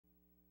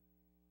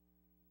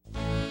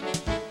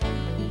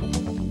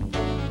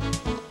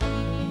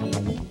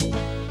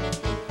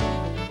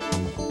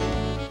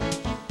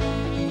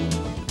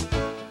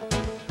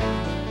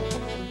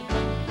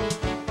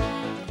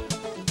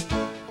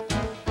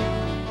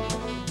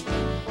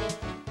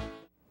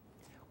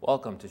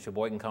Welcome to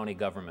Sheboygan County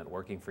Government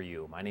Working for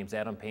You. My name's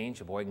Adam Payne,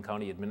 Sheboygan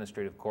County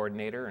Administrative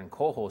Coordinator and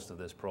co-host of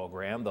this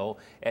program, though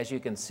as you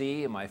can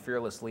see, my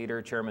fearless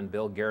leader, Chairman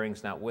Bill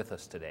Gehring's not with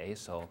us today,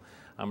 so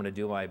I'm going to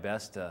do my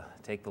best to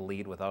take the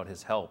lead without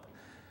his help.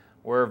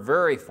 We're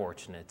very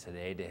fortunate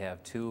today to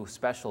have two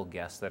special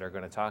guests that are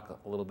going to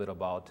talk a little bit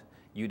about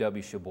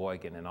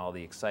UW-Sheboygan and all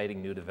the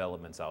exciting new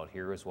developments out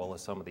here, as well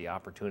as some of the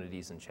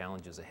opportunities and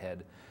challenges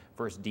ahead.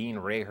 First, Dean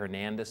Ray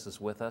Hernandez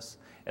is with us,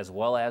 as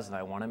well as, and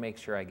I want to make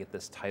sure I get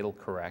this title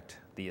correct,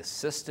 the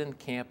Assistant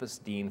Campus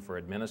Dean for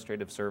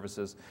Administrative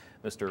Services,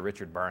 Mr.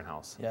 Richard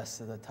Barnhouse. Yes,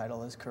 the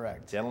title is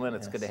correct. Gentlemen,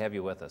 it's good to have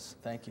you with us.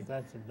 Thank you.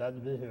 Thanks, I'm glad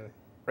to be here.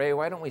 Ray,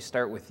 why don't we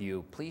start with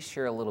you? Please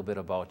share a little bit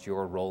about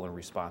your role and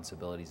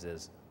responsibilities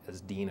as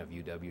Dean of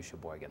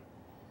UW-Sheboygan.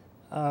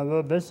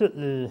 Well,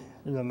 basically,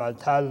 my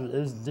title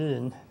is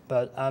Dean,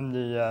 but I'm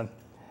the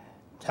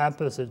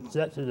Campus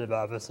Executive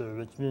Officer,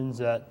 which means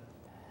that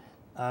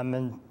I'm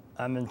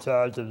in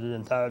charge of the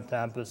entire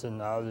campus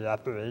and all the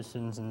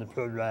operations and the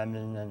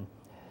programming and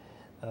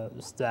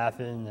the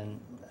staffing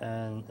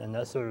and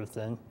that sort of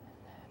thing.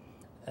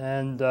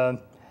 And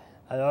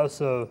I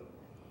also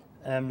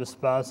am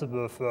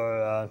responsible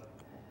for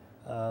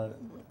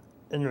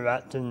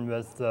interacting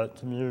with the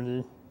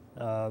community,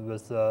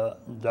 with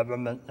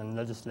government and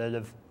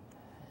legislative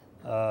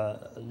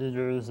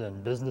leaders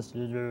and business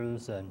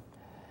leaders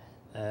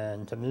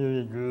and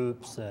community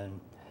groups, and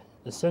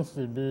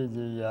essentially be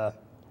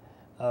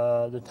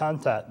the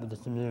contact with the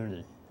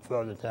community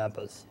for the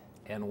campus.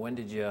 And when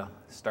did you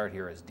start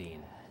here as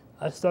Dean?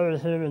 I started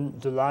here in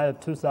July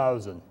of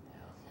 2000.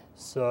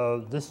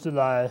 So this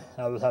July,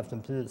 I will have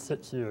completed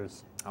 6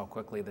 years. How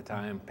quickly the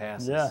time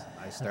passes. Yeah.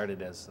 I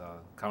started as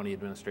County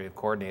Administrative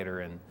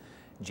Coordinator in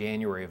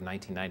January of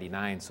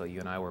 1999, so you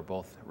and I were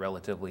both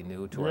relatively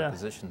new to our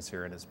positions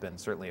here, and it's been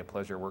certainly a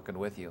pleasure working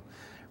with you.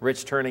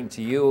 Rich, turning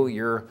to you,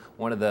 you're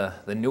one of the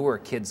newer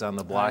kids on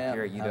the block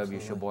here at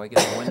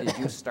UW-Sheboygan. When did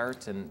you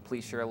start, and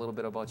please share a little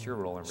bit about your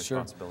role and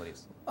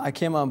responsibilities. I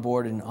came on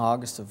board in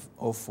August of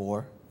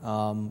 '04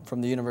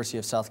 from the University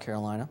of South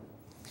Carolina,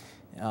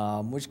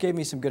 which gave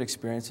me some good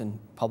experience in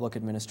public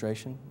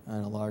administration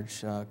and a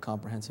large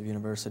comprehensive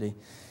university.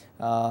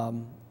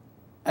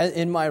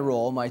 In my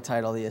role, my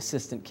title, the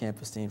Assistant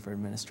Campus Dean for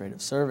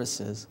Administrative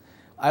Services,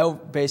 I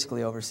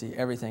basically oversee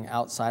everything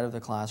outside of the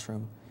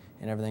classroom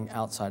and everything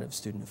outside of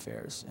student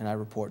affairs, and I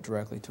report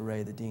directly to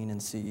Ray, the Dean and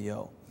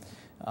CEO.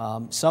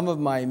 Some of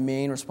my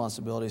main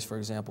responsibilities, for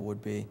example,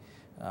 would be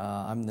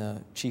I'm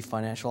the Chief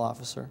Financial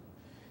Officer.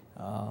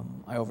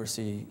 I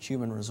oversee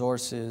human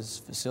resources,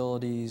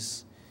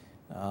 facilities.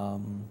 I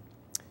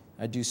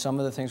do some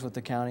of the things with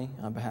the county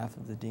on behalf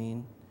of the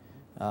Dean.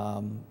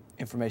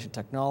 Information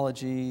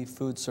technology,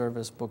 food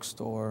service,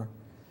 bookstore,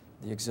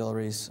 the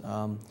auxiliaries.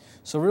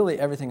 So really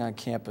everything on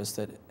campus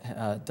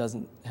that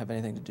doesn't have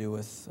anything to do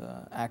with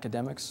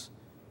academics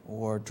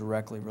or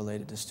directly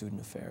related to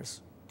student affairs.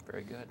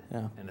 Very good.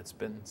 Yeah. And it's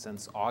been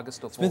since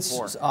August of 04. It's been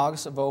since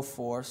August of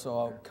 '04,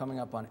 so coming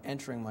up on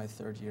entering my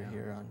third year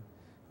here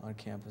on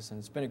campus, and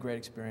it's been a great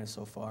experience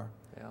so far.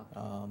 Yeah.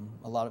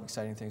 A lot of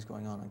exciting things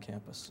going on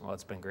campus. Well,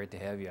 it's been great to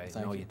have you. I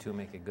Thank know you two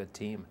make a good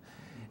team.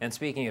 And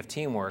speaking of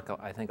teamwork,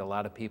 I think a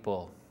lot of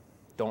people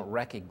don't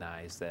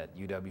recognize that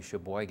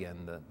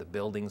UW-Sheboygan, the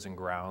buildings and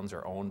grounds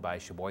are owned by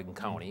Sheboygan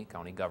County,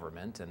 county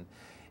government,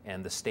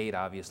 and the state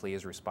obviously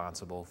is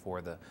responsible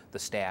for the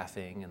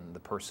staffing and the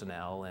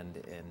personnel and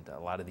a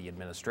lot of the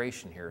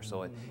administration here.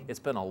 So it's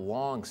been a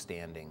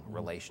long-standing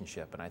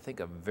relationship, and I think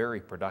a very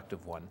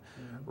productive one.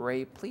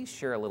 Ray, please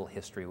share a little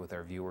history with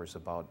our viewers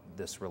about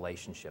this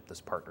relationship,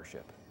 this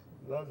partnership.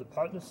 Well, the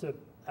partnership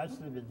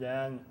actually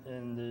began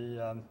in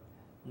the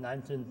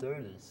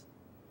 1930s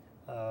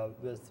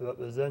with what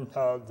was then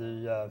called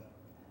the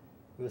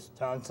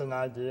Wisconsin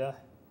idea,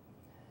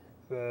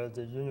 where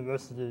the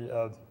University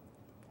of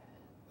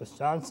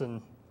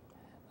Wisconsin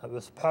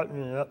was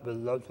partnering up with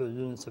local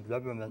units of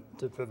government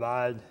to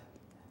provide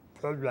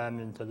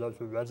programming to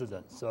local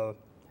residents. So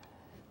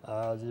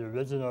the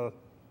original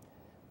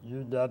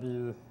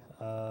UW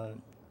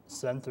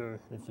Center,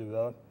 if you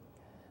will,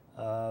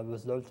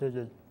 was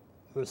located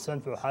where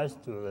Central High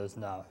School is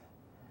now,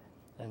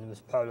 and it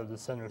was part of the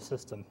center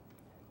system.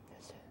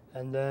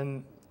 And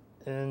then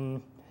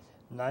in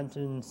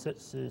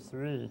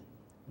 1963,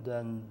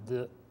 then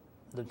the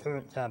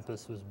current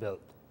campus was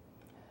built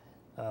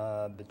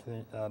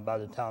by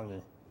the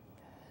county.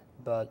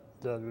 But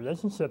the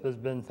relationship has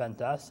been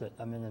fantastic.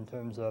 I mean, in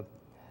terms of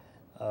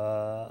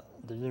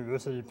the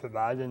university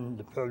providing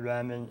the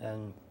programming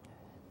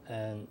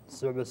and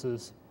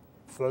services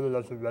for the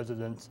local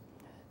residents,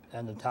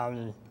 and the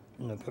county,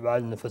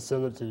 providing the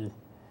facility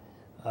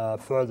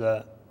for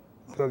the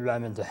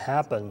programming to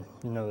happen.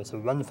 It's a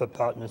wonderful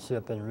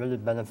partnership and really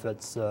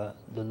benefits the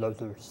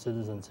local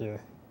citizens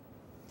here.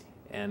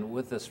 And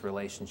with this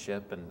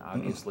relationship, and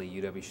obviously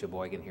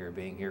UW-Sheboygan here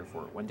being here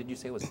for, when did you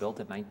say it was built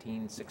in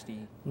 1960?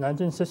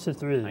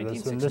 1963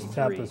 was when this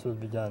campus was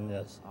begun,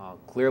 yes.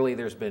 Clearly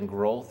there's been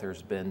growth,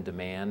 there's been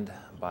demand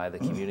by the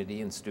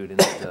community and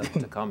students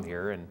to come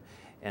here,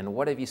 And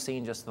what have you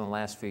seen just in the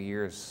last few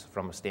years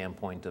from a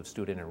standpoint of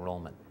student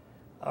enrollment?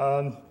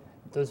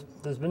 There's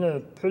been a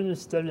pretty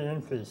steady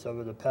increase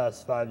over the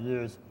past 5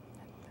 years,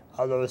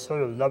 although it's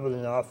sort of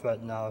leveling off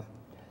right now.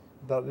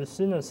 But we've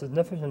seen a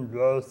significant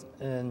growth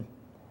in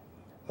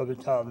what we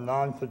call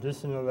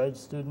non-traditional age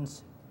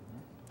students.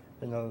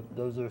 You know,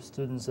 those are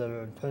students that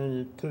are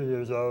 22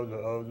 years old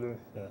or older,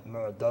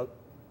 more adult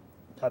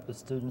type of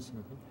students,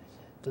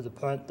 to the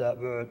point that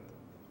we're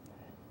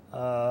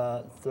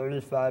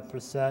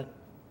 35%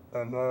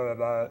 or more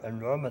of our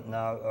enrollment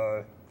now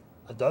are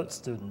adult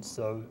students.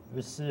 So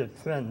we see a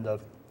trend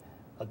of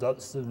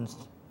adult students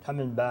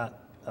coming back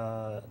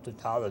to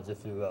college,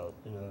 if you will,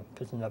 you know,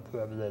 picking up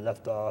wherever they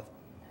left off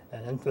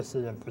and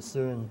interested in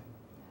pursuing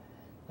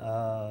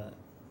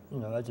you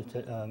know,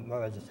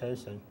 more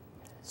education.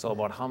 So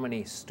about how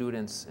many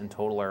students in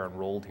total are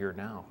enrolled here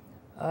now?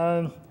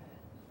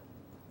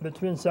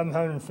 Between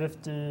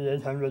 750,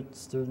 800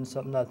 students,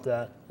 something like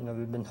that. You know,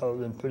 we've been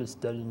holding pretty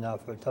steady now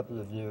for a couple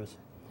of years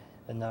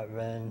in that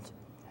range.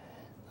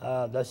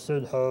 That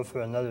should hold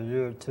for another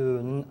year or two.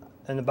 And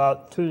in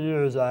about 2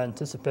 years, I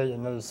anticipate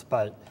another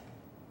spike.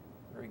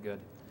 Very good.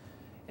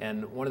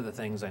 And one of the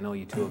things I know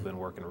you two have been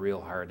working real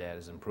hard at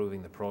is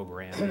improving the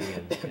programming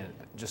and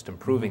just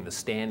improving the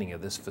standing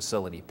of this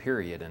facility,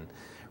 period. And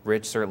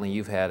Rich, certainly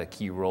you've had a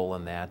key role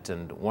in that.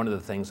 And one of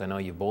the things I know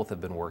you both have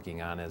been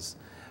working on is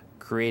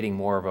creating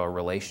more of a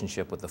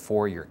relationship with the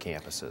four-year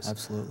campuses.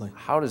 Absolutely.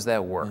 How does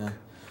that work? Yeah.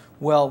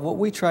 Well, what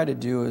we try to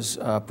do is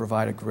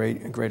provide a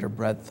greater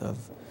breadth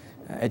of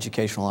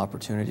educational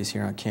opportunities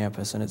here on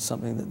campus, and it's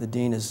something that the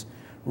dean has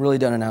really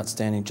done an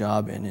outstanding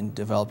job in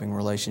developing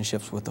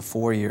relationships with the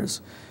 4 years,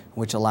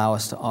 which allow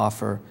us to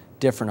offer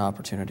different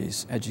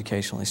opportunities,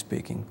 educationally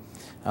speaking.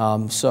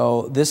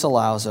 So this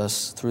allows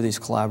us, through these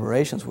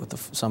collaborations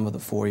with some of the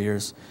 4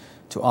 years,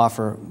 to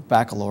offer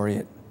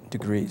baccalaureate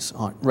degrees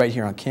right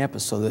here on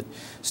campus so that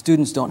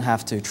students don't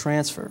have to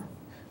transfer.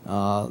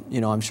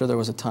 You know, I'm sure there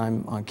was a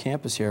time on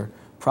campus here,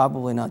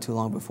 probably not too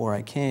long before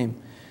I came,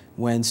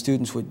 when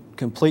students would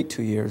complete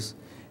 2 years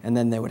and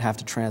then they would have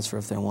to transfer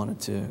if they wanted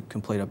to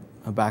complete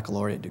a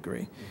baccalaureate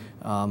degree.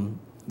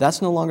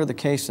 That's no longer the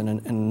case in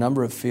a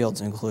number of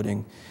fields,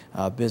 including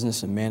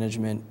business and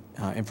management,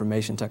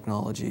 information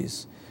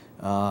technologies,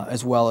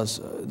 as well as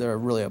there are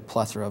really a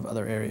plethora of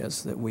other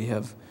areas that we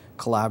have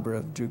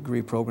collaborative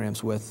degree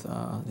programs with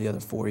the other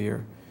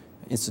 4-year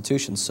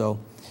institutions. So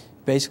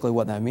basically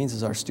what that means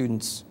is our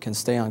students can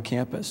stay on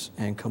campus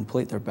and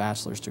complete their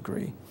bachelor's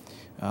degree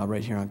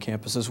right here on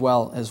campus, as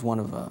well as one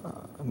of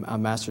a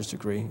master's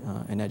degree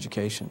in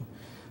education.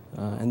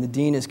 And the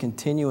dean is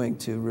continuing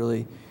to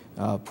really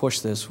push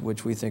this,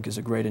 which we think is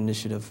a great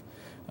initiative,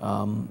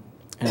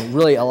 and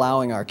really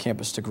allowing our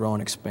campus to grow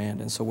and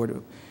expand. And so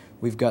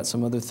we've got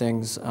some other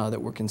things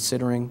that we're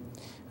considering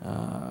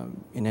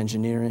in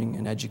engineering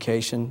and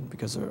education,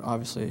 because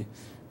obviously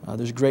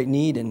there's great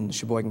need in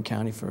Sheboygan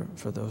County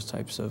for those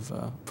types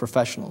of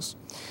professionals.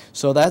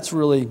 So that's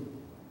really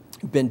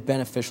been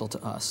beneficial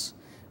to us.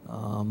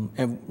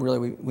 And really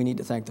we need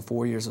to thank the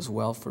 4 years as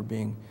well for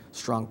being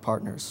strong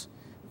partners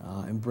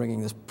and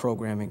bringing this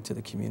programming to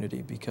the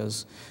community,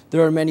 because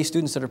there are many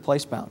students that are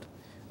place-bound.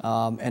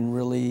 And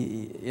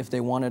really, if they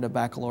wanted a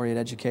baccalaureate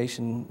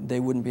education, they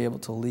wouldn't be able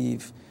to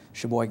leave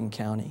Sheboygan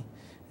County.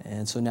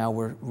 And so now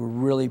we're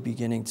really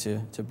beginning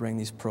to bring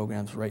these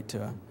programs right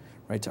to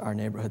our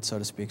neighborhood, so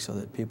to speak, so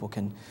that people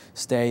can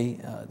stay,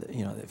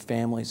 you know,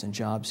 families and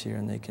jobs here,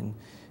 and they can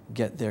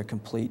get their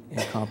complete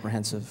and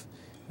comprehensive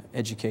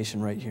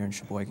education right here in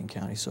Sheboygan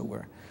County. So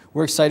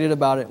we're excited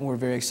about it, and we're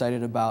very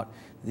excited about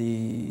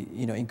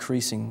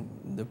increasing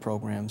the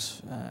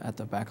programs at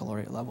the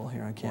baccalaureate level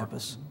here on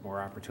campus. More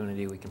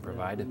opportunity we can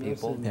provide to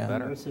people, yeah.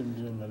 better.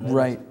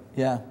 Right,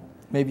 yeah.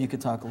 Maybe you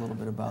could talk a little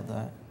bit about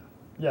that.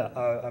 Yeah,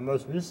 our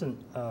most recent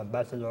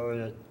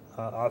baccalaureate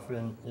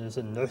offering is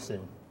in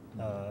nursing,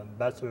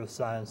 Bachelor of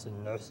Science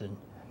in Nursing,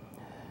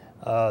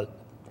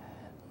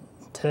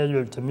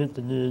 tailored to meet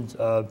the needs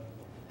of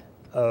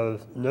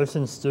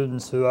nursing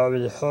students who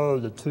already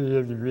hold a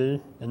 2-year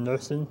degree in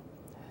nursing,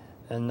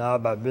 and now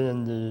by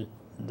being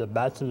the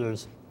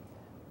bachelor's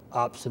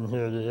option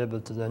here, they're able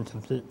to then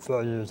complete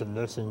 4 years of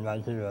nursing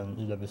right here on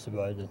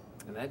UW-Sheboygan.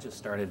 And that just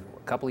started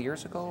a couple of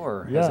years ago,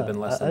 or has it been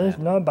less than that?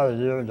 No, about a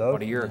year ago.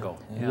 About a year ago.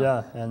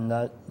 Yeah, and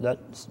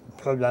that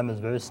program is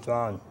very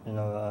strong. You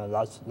know,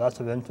 lots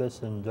of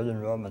interest and good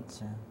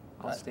enrollments. Yeah.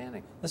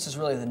 Outstanding. This is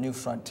really the new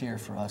frontier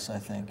for us, I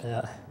think.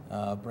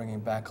 Yeah. Bringing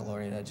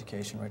baccalaureate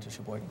education right to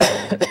Sheboygan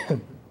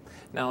County.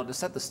 Now, to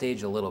set the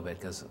stage a little bit,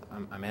 because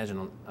I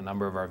imagine a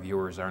number of our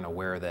viewers aren't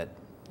aware that,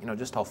 you know,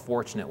 just how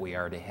fortunate we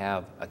are to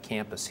have a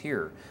campus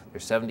here.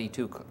 There's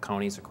 72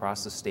 counties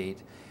across the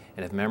state,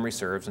 and if memory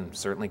serves, and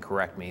certainly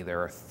correct me,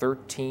 there are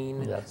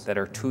 13 that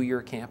are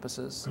 2-year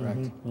campuses. Correct.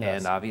 Mm-hmm. Yes.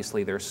 And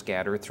obviously they're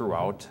scattered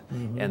throughout.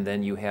 And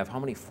then you have how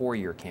many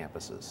 4-year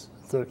campuses?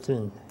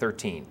 13.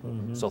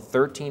 13. So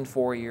 13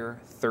 4-year,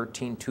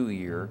 13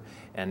 2-year,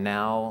 and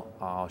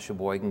now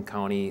Sheboygan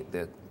County,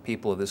 the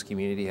people of this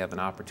community have an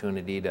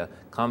opportunity to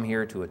come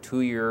here to a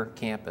 2-year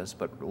campus,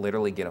 but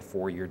literally get a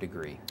 4-year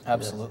degree.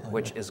 Absolutely.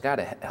 Which has got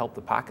to help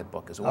the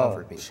pocketbook as well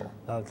for people. Sure.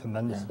 Oh,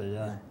 tremendously,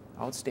 yeah.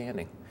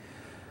 Outstanding.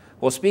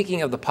 Well,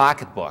 speaking of the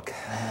pocketbook,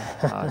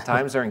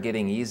 times aren't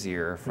getting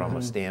easier from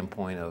a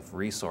standpoint of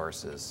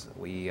resources.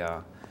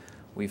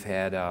 We've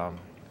had a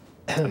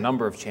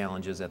number of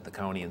challenges at the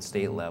county and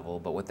state level,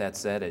 but with that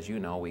said, as you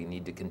know, we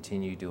need to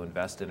continue to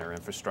invest in our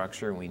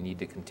infrastructure, and we need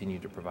to continue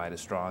to provide a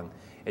strong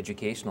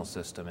educational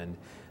system. And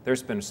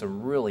there's been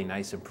some really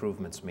nice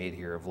improvements made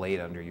here of late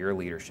under your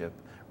leadership,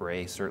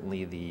 Ray.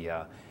 Certainly the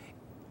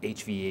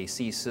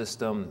HVAC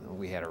system,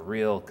 we had a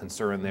real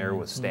concern there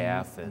with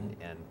staff and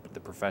the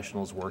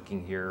professionals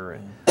working here,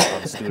 and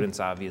the students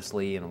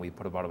obviously, and we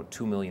put about a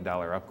 $2 million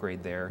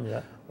upgrade there.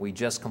 Yeah. We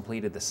just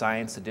completed the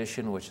science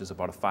edition, which is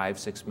about a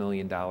 $5-6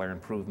 million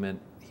improvement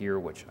here,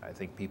 which I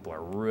think people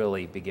are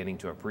really beginning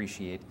to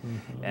appreciate.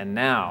 And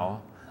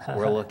now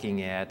we're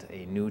looking at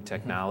a new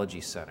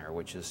technology center,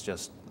 which is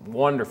just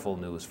wonderful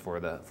news for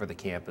the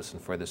campus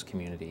and for this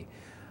community.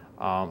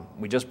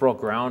 We just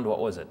broke ground, what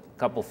was it,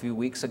 a few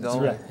weeks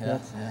ago?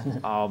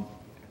 Yeah.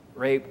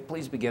 Ray,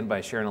 please begin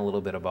by sharing a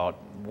little bit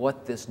about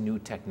what this new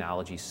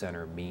technology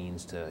center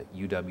means to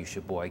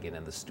UW-Sheboygan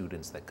and the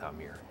students that come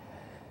here.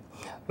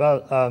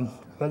 Well,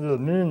 what it will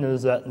mean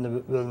is that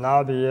we'll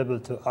now be able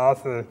to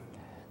offer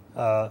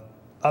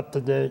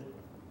up-to-date,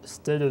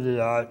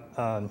 state-of-the-art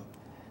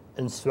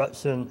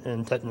instruction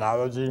in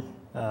technology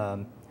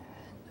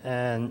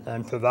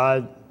and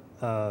provide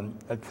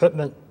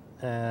equipment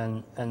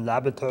and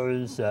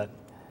laboratories that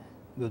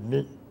would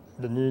meet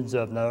the needs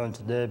of not only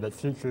today but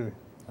future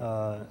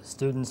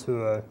students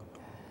who are,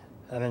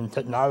 I mean,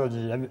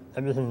 technology,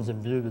 everything's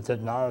imbued with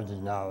technology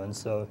now, and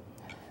so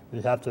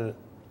we have to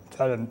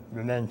try to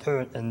remain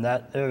current in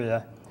that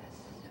area.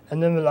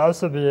 And then we'll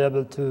also be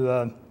able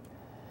to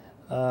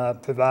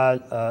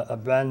provide a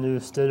brand new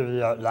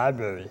state-of-the-art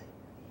library.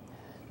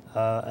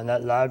 And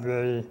that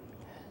library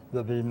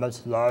will be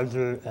much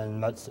larger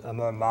and much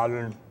more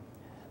modern,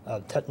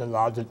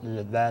 technologically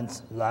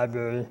advanced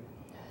library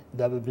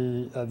that will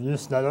be of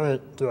use not only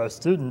to our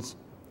students,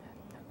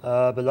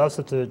 but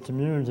also to the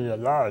community at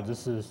large.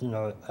 This is,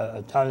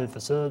 a tiny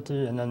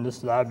facility, and then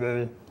this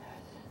library,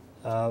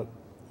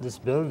 this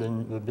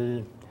building will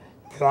be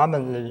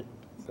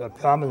a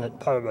prominent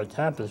part of our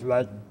campus,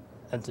 right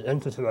at the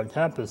entrance of our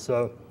campus.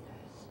 So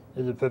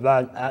it will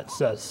provide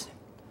access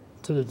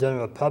to the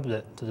general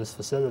public to this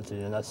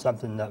facility, and that's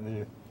something that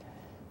we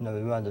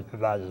wanted to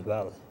provide as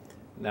well.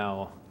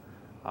 Now,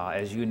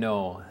 as you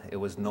know, it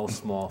was no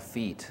small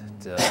feat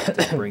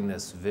to bring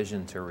this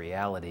vision to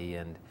reality,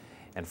 and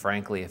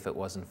frankly, if it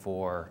wasn't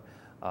for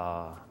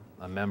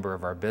a member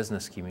of our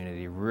business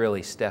community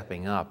really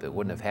stepping up, it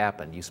wouldn't have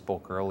happened. You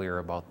spoke earlier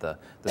about the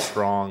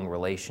strong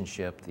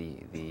relationship,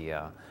 the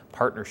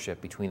partnership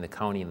between the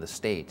county and the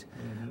state,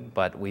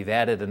 but we've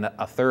added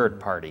a third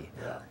party.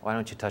 Yeah. Why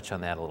don't you touch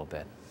on that a little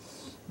bit?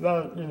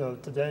 Well,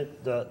 to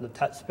date, the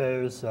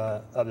taxpayers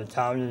of the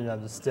county and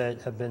of the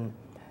state have been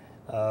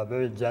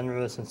very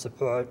generous in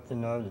support,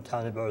 the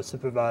county board of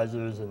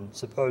supervisors and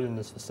supporting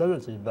this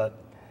facility, but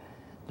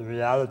the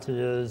reality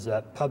is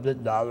that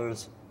public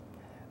dollars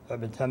are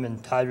becoming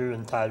tighter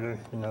and tighter,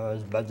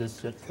 as budgets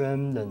get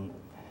trimmed and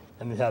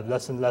we have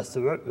less and less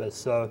to work with.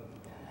 So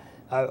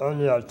our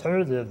only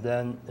alternative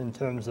then in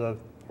terms of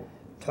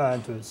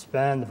trying to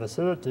expand the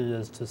facility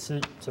is to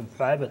seek some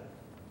private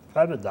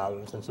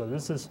dollars. And so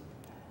this is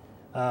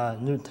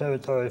new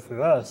territory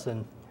for us,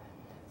 and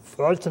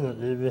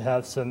fortunately we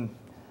have some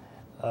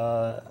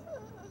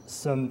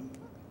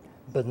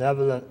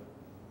benevolent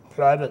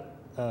private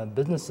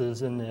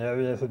businesses in the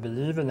area who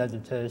believe in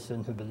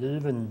education, who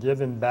believe in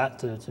giving back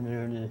to the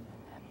community,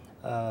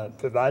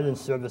 providing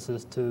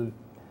services to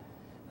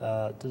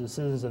the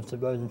citizens of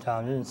Sheboygan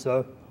County. And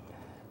so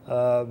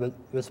with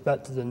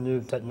respect to the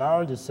new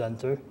technology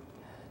center,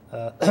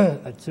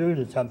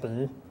 Acuity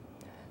Company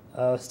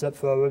stepped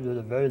forward with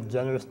a very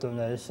generous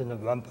donation of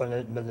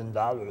 $1.8 million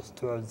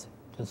towards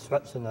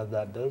construction of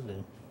that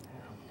building,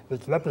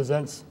 which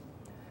represents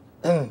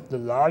the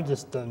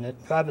largest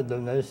private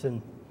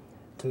donation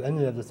to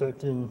any of the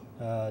 13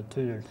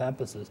 two-year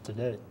campuses to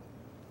date.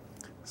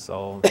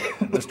 So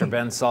Mr.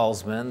 Ben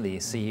Salzman, the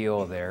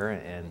CEO there,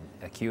 and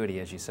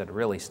Acuity, as you said,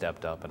 really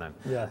stepped up, and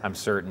I'm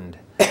certain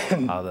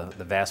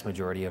the vast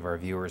majority of our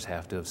viewers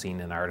have to have seen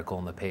an article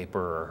in the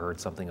paper or heard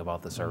something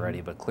about this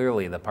already, but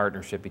clearly the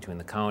partnership between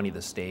the county,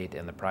 the state,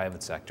 and the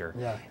private sector,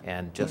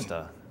 and just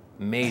a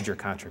major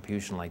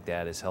contribution like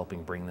that is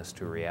helping bring this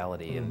to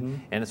reality,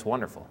 and it's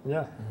wonderful.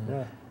 Yeah.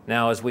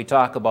 Now, as we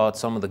talk about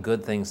some of the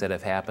good things that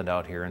have happened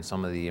out here and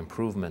some of the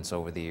improvements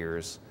over the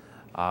years,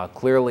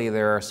 clearly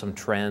there are some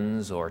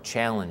trends or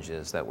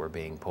challenges that we're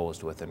being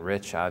posed with, and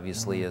Rich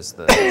obviously is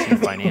the chief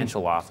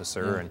financial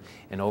officer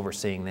and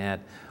overseeing that.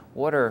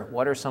 What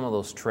are some of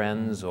those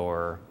trends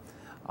or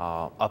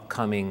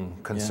upcoming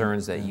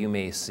concerns that you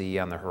may see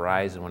on the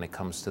horizon when it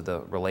comes to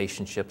the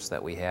relationships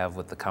that we have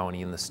with the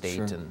county and the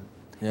state? Sure.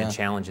 Yeah. and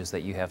challenges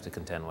that you have to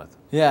contend with.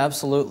 Yeah,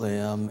 absolutely.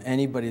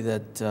 Anybody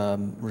that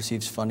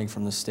receives funding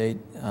from the state,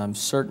 I'm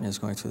certain is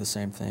going through the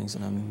same things,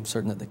 and I'm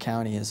certain that the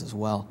county is as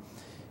well.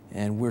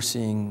 And we're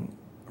seeing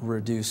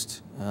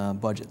reduced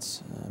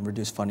budgets,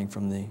 reduced funding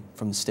from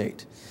the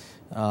state.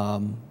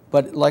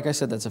 But like I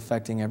said, that's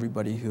affecting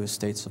everybody who is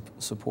state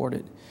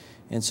supported.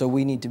 And so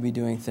we need to be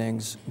doing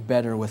things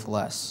better with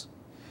less.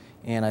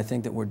 And I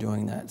think that we're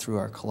doing that through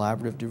our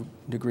collaborative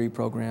degree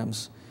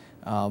programs,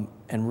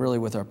 and really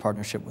with our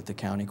partnership with the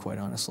county, quite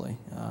honestly,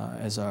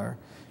 as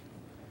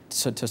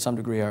to some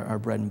degree, our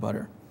bread and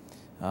butter.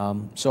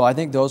 So I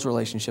think those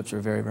relationships are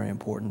very, very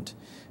important.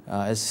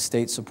 As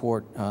state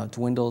support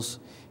dwindles,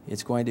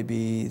 it's going to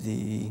be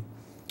the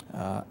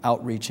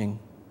outreaching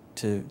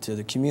to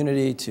the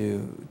community,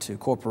 to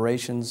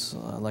corporations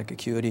like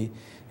Acuity,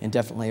 and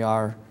definitely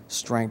our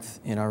strength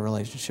in our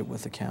relationship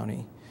with the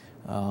county.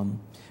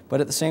 But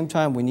at the same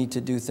time, we need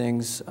to do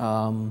things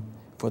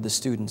for the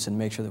students and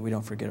make sure that we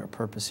don't forget our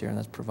purpose here, and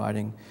that's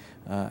providing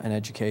an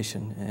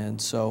education.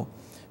 And so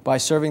by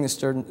serving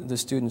the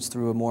students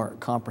through a more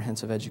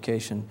comprehensive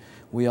education,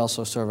 we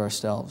also serve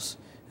ourselves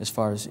as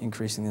far as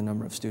increasing the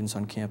number of students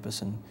on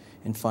campus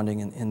and funding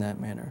in that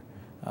manner.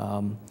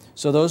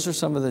 So those are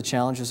some of the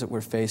challenges that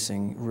we're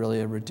facing,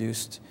 really a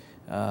reduced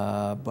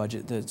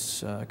budget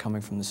that's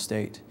coming from the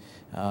state.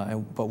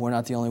 But we're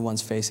not the only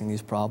ones facing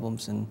these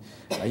problems, and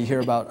you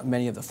hear about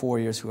many of the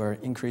four-years who are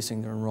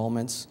increasing their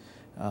enrollments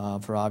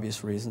for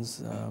obvious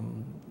reasons.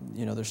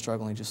 You know, they're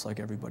struggling just like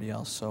everybody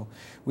else. So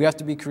we have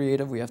to be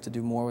creative, we have to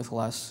do more with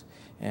less,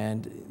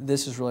 and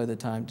this is really the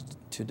time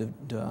to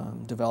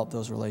develop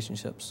those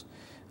relationships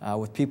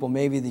with people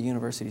maybe the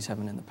universities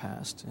haven't in the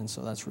past. And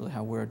so that's really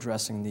how we're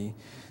addressing the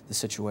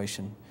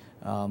situation.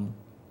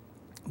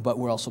 But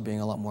we're also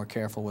being a lot more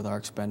careful with our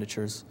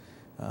expenditures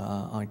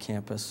on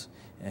campus,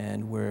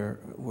 and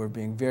we're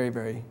being very,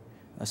 very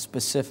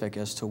specific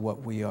as to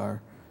what we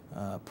are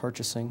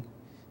purchasing,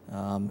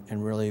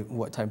 and really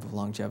what type of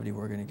longevity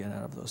we're going to get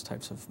out of those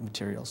types of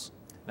materials.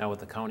 Now with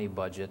the county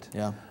budget,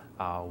 yeah.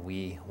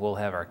 We will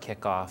have our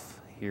kickoff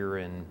here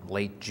in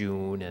late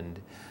June, and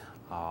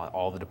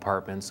all the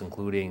departments,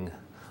 including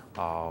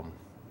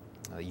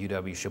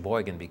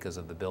UW-Sheboygan, because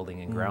of the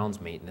building and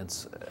grounds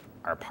maintenance,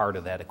 are part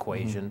of that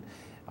equation.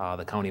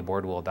 The county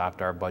board will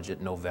adopt our budget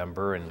in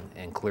November,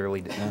 and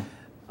clearly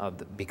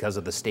because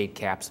of the state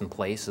caps in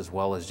place, as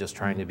well as just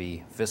trying to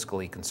be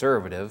fiscally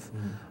conservative,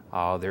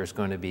 there's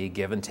going to be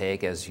give and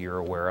take, as you're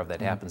aware of, that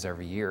happens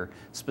every year.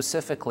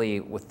 Specifically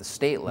with the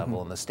state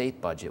level and the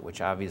state budget, which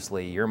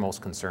obviously you're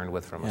most concerned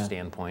with from a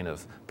standpoint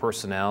of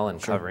personnel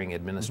and covering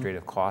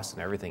administrative costs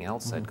and everything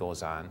else that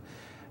goes on.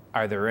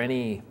 Are there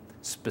any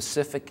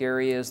specific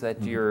areas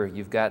that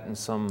you've gotten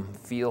some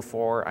feel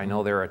for? I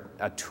know they're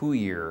a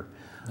 2-year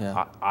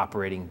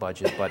operating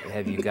budget, but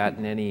have you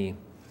gotten any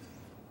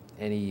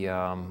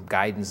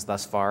guidance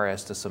thus far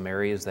as to some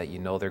areas that you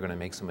know they're going to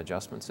make some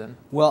adjustments in?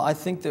 Well, I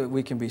think that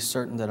we can be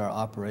certain that our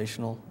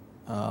operational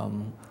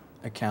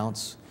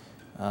accounts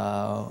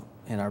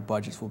and our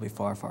budgets will be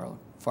far, far,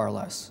 far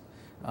less.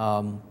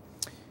 Now,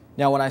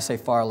 when I say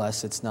far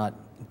less, it's not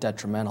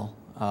detrimental,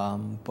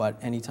 but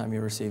anytime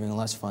you're receiving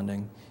less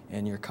funding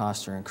and your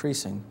costs are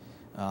increasing,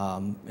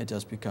 it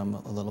does become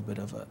a little bit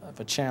of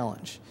a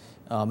challenge.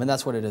 And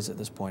that's what it is at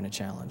this point, a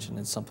challenge, and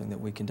it's something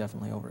that we can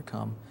definitely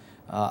overcome.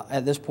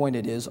 At this point,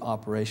 it is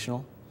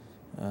operational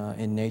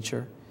in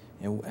nature,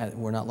 and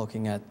we're not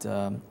looking at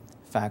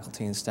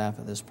faculty and staff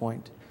at this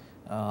point.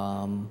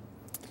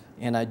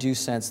 And I do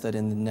sense that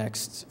in the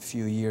next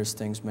few years,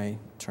 things may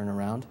turn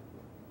around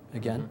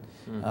again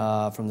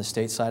from the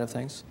state side of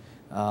things.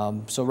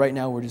 So right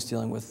now, we're just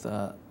dealing with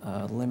a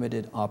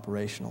limited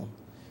operational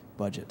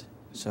budget.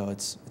 So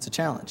it's a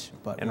challenge.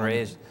 But and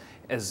Ray,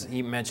 as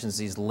he mentions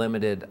these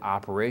limited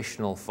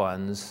operational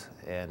funds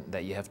and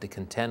that you have to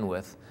contend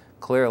with,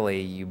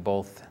 clearly you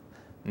both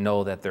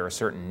know that there are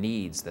certain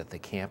needs that the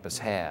campus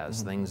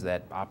has, things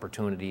that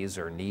opportunities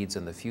or needs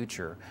in the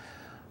future.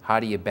 How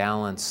do you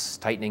balance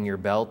tightening your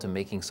belt and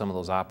making some of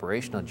those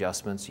operational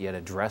adjustments, yet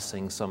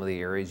addressing some of the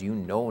areas you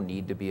know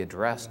need to be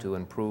addressed to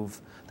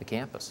improve the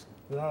campus?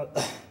 Well,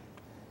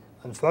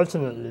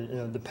 unfortunately, you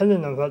know,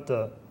 depending on what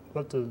the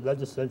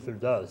legislature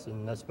does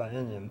in this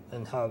biennium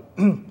and how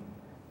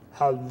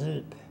how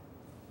deep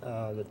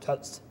the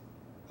cuts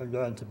are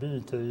going to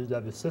be to the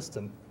UW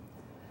system,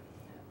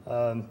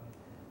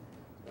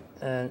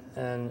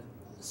 and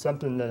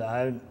something that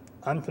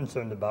I'm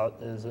concerned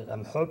about is that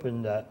I'm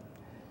hoping that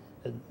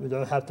we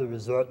don't have to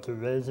resort to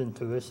raising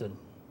tuition,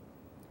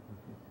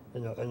 you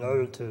know, in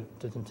order to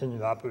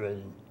continue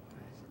operating.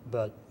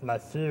 But my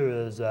fear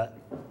is that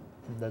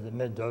it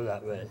may go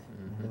that way,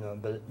 you know.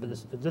 But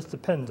it just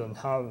depends on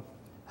how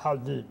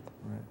deep,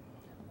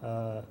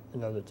 you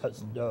know, the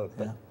cuts go.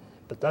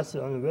 But that's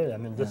the only way. I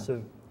mean, just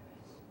to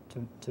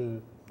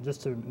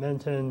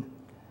maintain,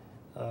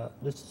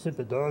 just to keep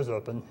the doors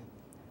open.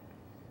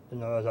 You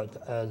know,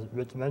 as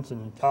Rich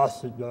mentioned,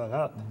 costs are going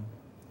up,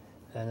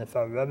 and if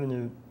our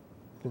revenue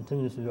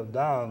continues to go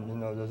down, you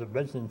know, there's a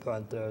breaking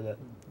point there that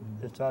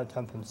it's got to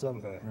come from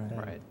somewhere.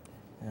 Right.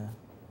 Yeah.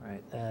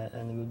 Right.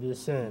 And it would be a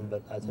shame,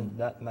 but I think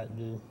that might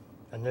be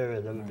an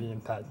area that would be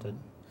impacted,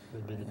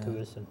 would be the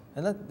tuition.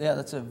 And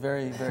that's a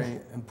very, very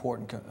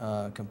important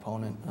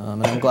component,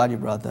 and I'm glad you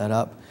brought that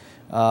up.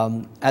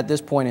 At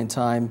this point in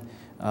time,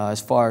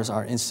 as far as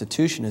our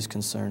institution is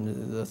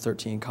concerned, the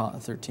 13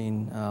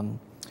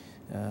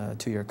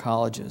 two-year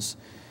colleges,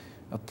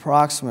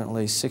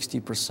 approximately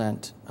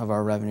 60% of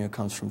our revenue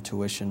comes from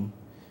tuition,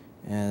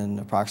 and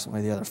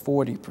approximately the other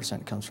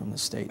 40% comes from the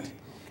state.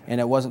 And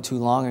it wasn't too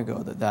long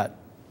ago that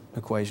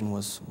equation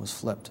was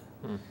flipped,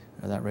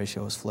 or that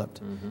ratio was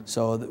flipped.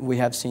 So we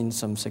have seen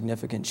some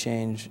significant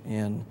change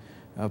in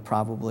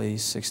probably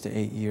 6 to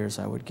 8 years,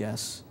 I would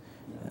guess.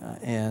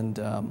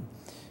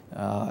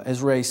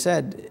 As Ray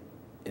said,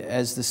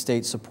 as the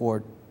state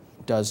support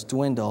does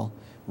dwindle,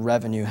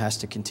 revenue has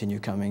to continue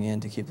coming in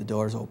to keep the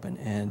doors open,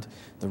 and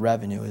the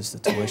revenue is the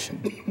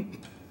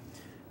tuition.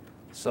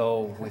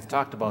 So we've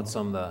talked about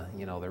some of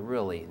the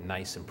really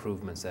nice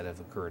improvements that have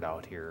occurred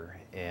out here,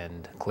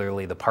 and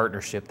clearly the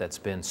partnership that's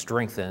been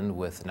strengthened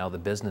with now the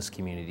business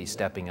community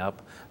stepping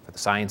up for the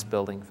science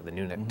building, for the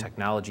new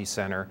technology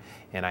center,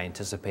 and I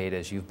anticipate,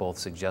 as you've both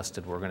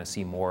suggested, we're going to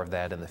see more of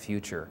that in the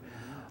future.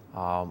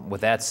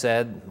 With that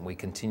said, we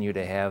continue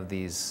to have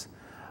these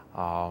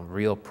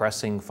real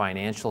pressing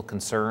financial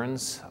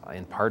concerns,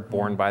 in part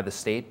borne by the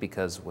state,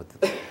 because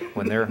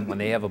when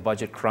they have a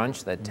budget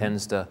crunch, that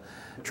tends to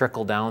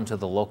trickle down to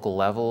the local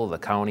level. The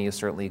county is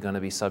certainly going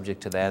to be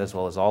subject to that, as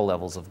well as all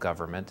levels of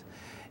government.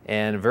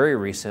 And very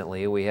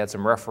recently, we had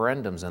some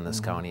referendums in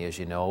this county, as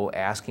you know,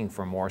 asking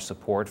for more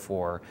support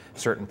for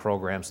certain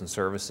programs and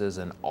services,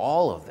 and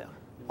all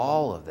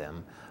of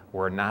them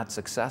were not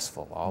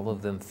successful. All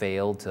of them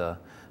failed to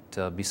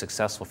be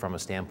successful from a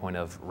standpoint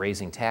of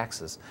raising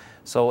taxes.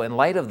 So in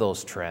light of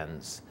those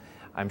trends,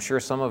 I'm sure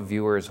some of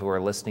viewers who are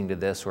listening to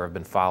this, who have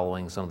been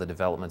following some of the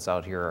developments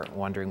out here, are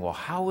wondering, well,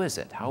 how is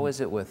it? How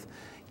is it with,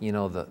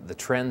 the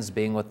trends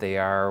being what they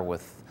are,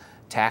 with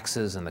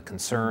taxes and the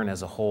concern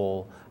as a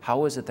whole?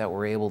 How is it that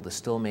we're able to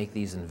still make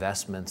these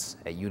investments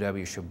at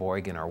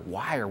UW-Sheboygan, or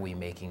why are we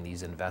making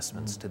these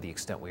investments to the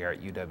extent we are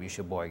at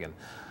UW-Sheboygan?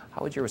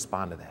 How would you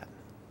respond to that?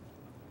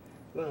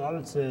 Well, I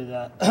would say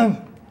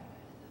that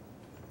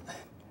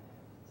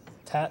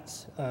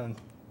tax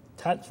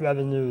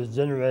revenue is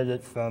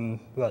generated from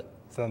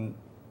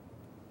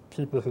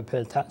people who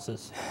pay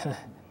taxes.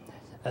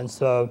 And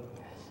so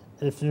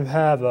if you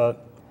have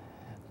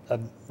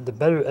the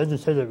better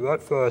educated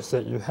workforce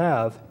that you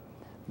have,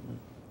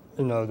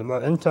 the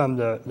more income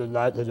they're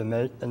likely to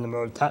make, and the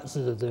more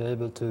taxes that they're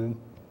able to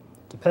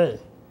pay.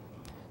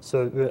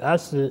 So we're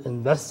actually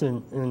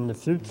investing in the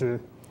future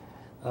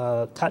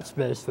tax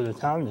base for the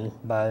county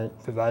by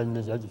providing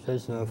these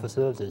educational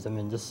facilities. I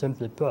mean, just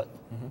simply put.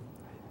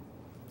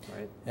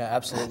 Right. Yeah,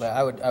 absolutely.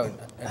 I would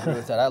agree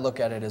with that. I look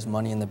at it as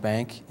money in the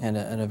bank and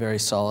a very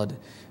solid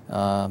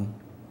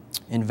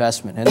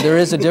investment. And there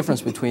is a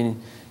difference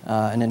between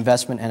an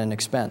investment and an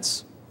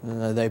expense.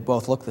 They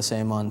both look the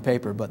same on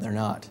paper, but they're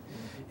not.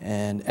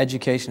 And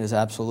education is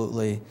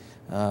absolutely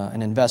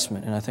an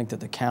investment, and I think that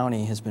the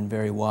county has been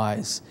very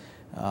wise.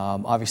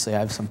 Obviously, I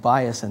have some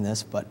bias in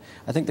this, but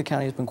I think the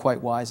county has been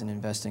quite wise in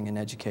investing in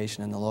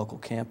education in the local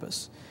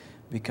campus,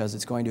 because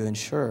it's going to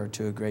ensure,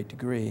 to a great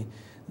degree,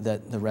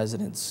 that the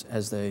residents,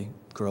 as they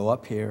grow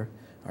up here,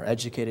 are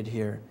educated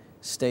here,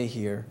 stay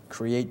here,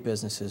 create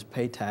businesses,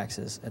 pay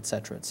taxes, et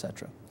cetera, et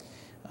cetera.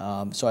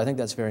 So I think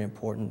that's very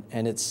important.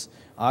 And it's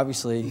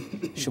obviously,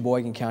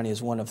 Sheboygan County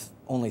is one of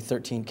only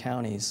 13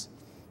 counties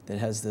that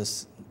has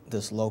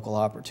this local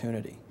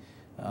opportunity.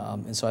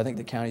 And so I think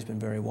the county's been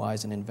very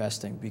wise in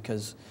investing,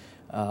 because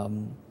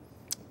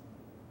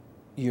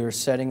you're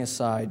setting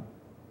aside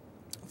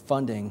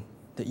funding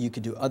that you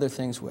could do other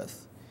things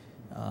with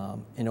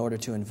in order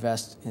to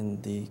invest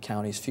in the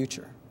county's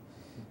future.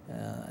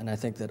 And I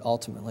think that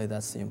ultimately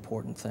that's the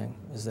important thing,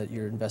 is that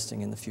you're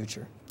investing in the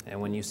future. And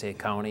when you say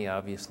county,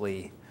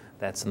 obviously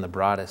that's in the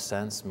broadest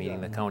sense,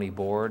 meaning the county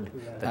board,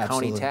 the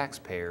county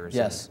taxpayers.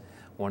 Yes. And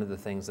one of the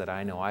things that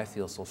I know I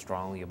feel so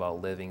strongly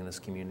about living in this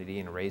community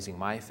and raising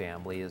my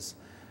family is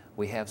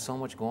we have so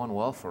much going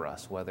well for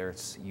us, whether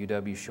it's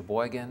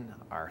UW-Sheboygan,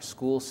 our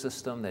school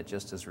system that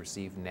just has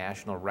received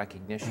national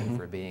recognition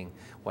for being,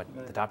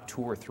 the top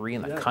 2 or 3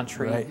 in the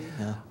country. Right.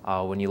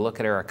 Yeah. When you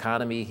look at our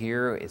economy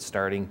here, it's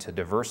starting to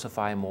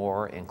diversify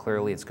more, and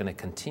clearly it's going to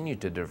continue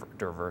to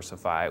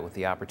diversify with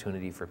the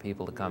opportunity for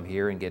people to come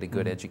here and get a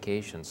good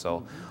education.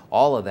 So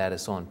all of that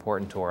is so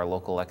important to our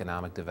local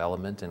economic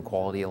development and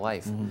quality of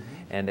life.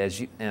 And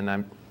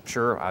I'm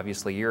sure,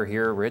 obviously, you're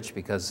here, Rich,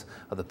 because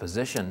of the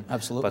position.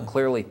 Absolutely. But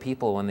clearly,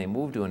 people, when they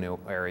move to a new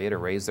area to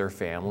raise their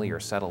family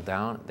or settle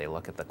down, they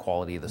look at the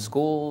quality of the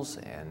schools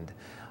and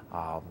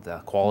the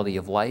quality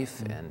of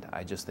life. And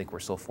I just think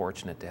we're so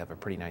fortunate to have a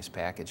pretty nice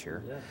package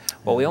here. Yeah.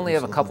 Well, we only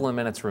have a couple of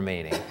minutes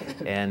remaining.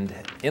 And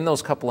in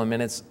those couple of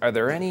minutes, are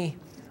there any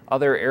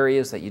other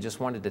areas that you just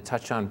wanted to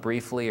touch on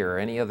briefly, or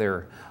any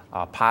other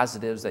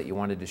positives that you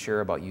wanted to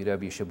share about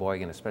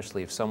UW-Sheboygan,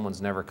 especially if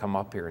someone's never come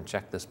up here and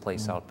checked this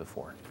place out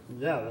before?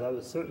 Yeah, well, I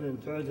would certainly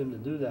encourage them to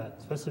do that,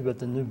 especially with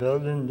the new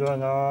building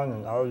going on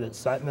and all the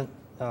excitement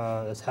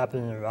that's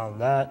happening around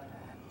that.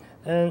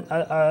 And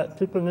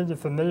people need to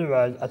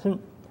familiarize. I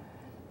think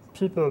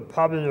people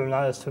probably are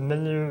not as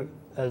familiar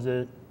as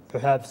they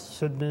perhaps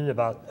should be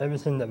about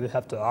everything that we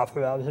have to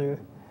offer out here.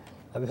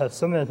 We have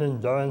so many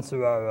things going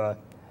through our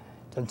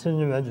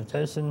continuing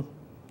education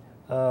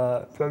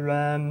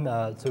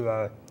program, through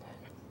our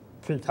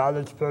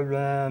pre-college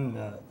program,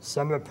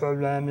 summer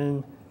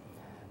programming.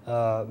 We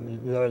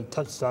already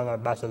touched on our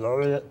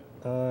baccalaureate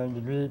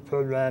degree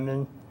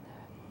programming.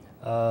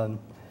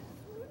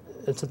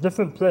 It's a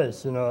different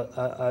place, you know.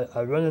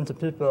 I run into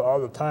people all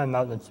the time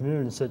out in the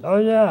community and said, "Oh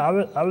yeah,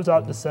 I was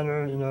out in the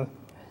center, you know,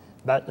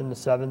 back in the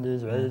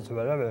 70s or 80s or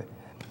whatever."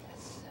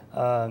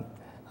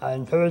 I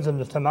encourage them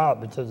to come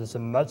out because it's a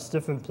much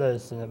different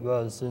place than it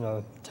was, you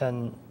know,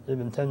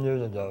 even 10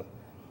 years ago.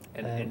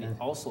 And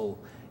also,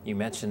 you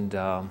mentioned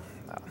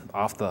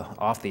off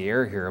the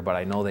air here, but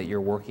I know that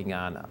you're working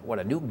on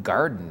a new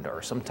garden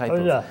or some type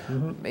of. Yeah.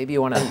 Maybe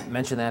you want to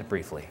mention that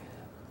briefly.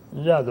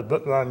 Yeah, the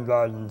Bookworm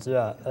Gardens.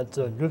 Yeah, it's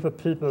a group of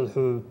people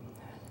who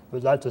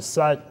would like to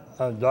site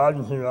a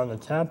garden here on the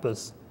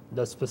campus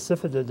that's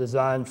specifically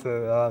designed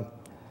for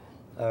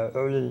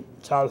early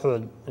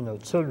childhood, you know,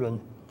 children,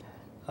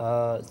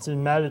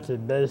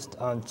 thematically based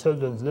on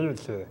children's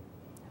literature.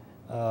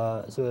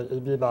 So it'll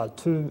be about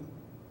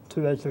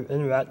two-acre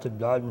interactive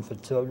garden for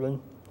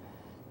children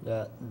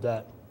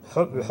that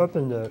we're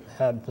hoping to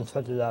have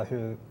constructed out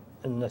here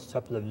in the next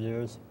couple of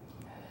years.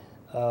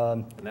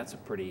 And that's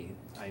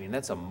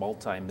that's a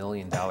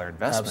multi-million-dollar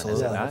investment, Absolutely.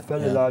 is it Yeah, not? a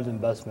fairly large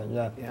investment,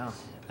 yeah. Yeah.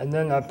 And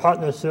then our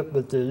partnership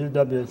with the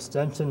UW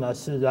Extension, I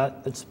see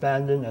that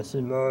expanding. I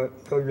see more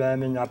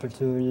programming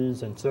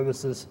opportunities and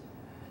services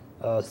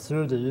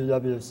through the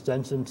UW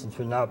Extension, since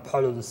we're now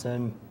part of the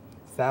same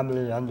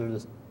family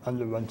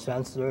under one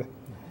chancellor.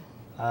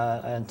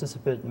 I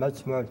anticipate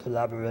much more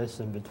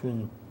collaboration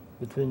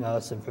between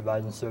us and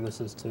providing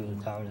services to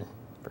the county.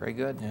 Very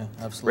good. Yeah,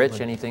 absolutely. Rich,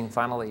 anything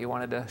final that you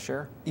wanted to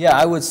share? Yeah,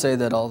 I would say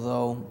that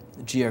although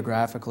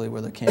geographically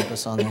we're the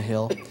campus on the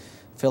hill,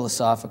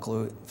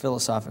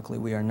 philosophically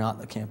we are not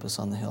the campus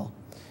on the hill.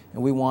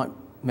 And we want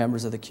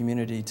members of the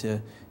community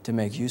to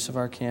make use of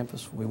our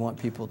campus. We want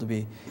people to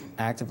be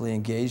actively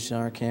engaged in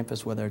our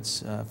campus, whether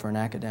it's for an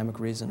academic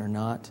reason or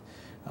not.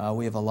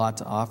 We have a lot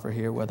to offer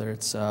here, whether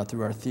it's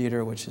through our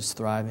theater, which is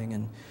thriving,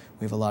 and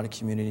we have a lot of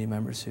community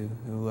members who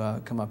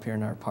come up here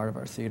and are part of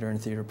our theater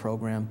and theater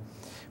program,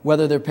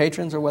 whether they're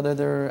patrons or whether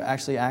they're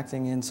actually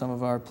acting in some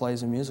of our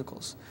plays and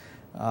musicals.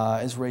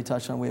 As Ray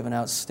touched on, we have an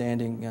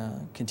outstanding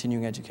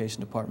continuing education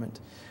department,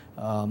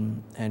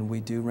 and we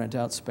do rent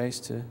out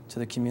space to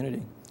the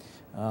community.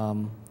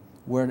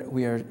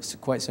 We are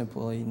quite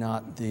simply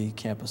not the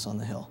campus on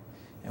the hill,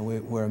 and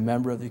we're a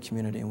member of the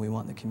community, and we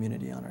want the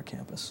community on our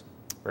campus.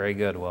 Very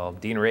good. Well,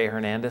 Dean Ray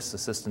Hernandez,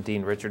 Assistant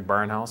Dean Richard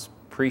Barnhouse,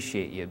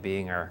 appreciate you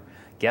being our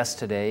guest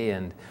today.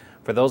 And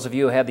for those of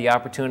you who had the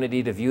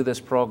opportunity to view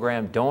this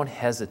program, don't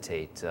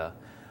hesitate to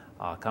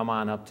come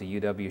on up to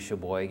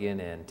UW-Sheboygan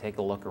and take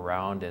a look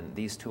around. And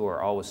these two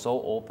are always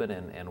so open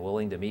and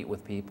willing to meet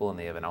with people, and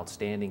they have an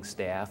outstanding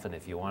staff. And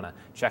if you want to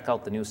check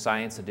out the new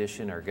Science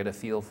Edition or get a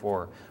feel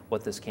for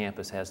what this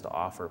campus has to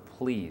offer,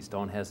 please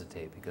don't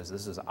hesitate, because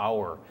this is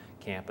our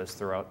campus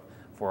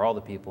for all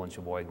the people in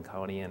Sheboygan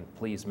County, and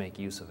please make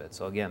use of it.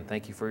 So again,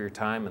 thank you for your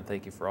time, and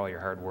thank you for all your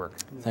hard work.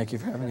 Thank you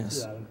for having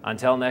us.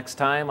 Until next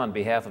time, on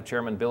behalf of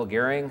Chairman Bill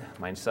Gehring,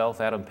 myself,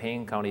 Adam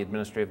Payne, County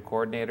Administrative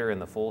Coordinator, and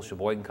the full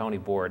Sheboygan County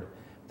Board,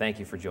 thank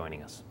you for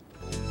joining us.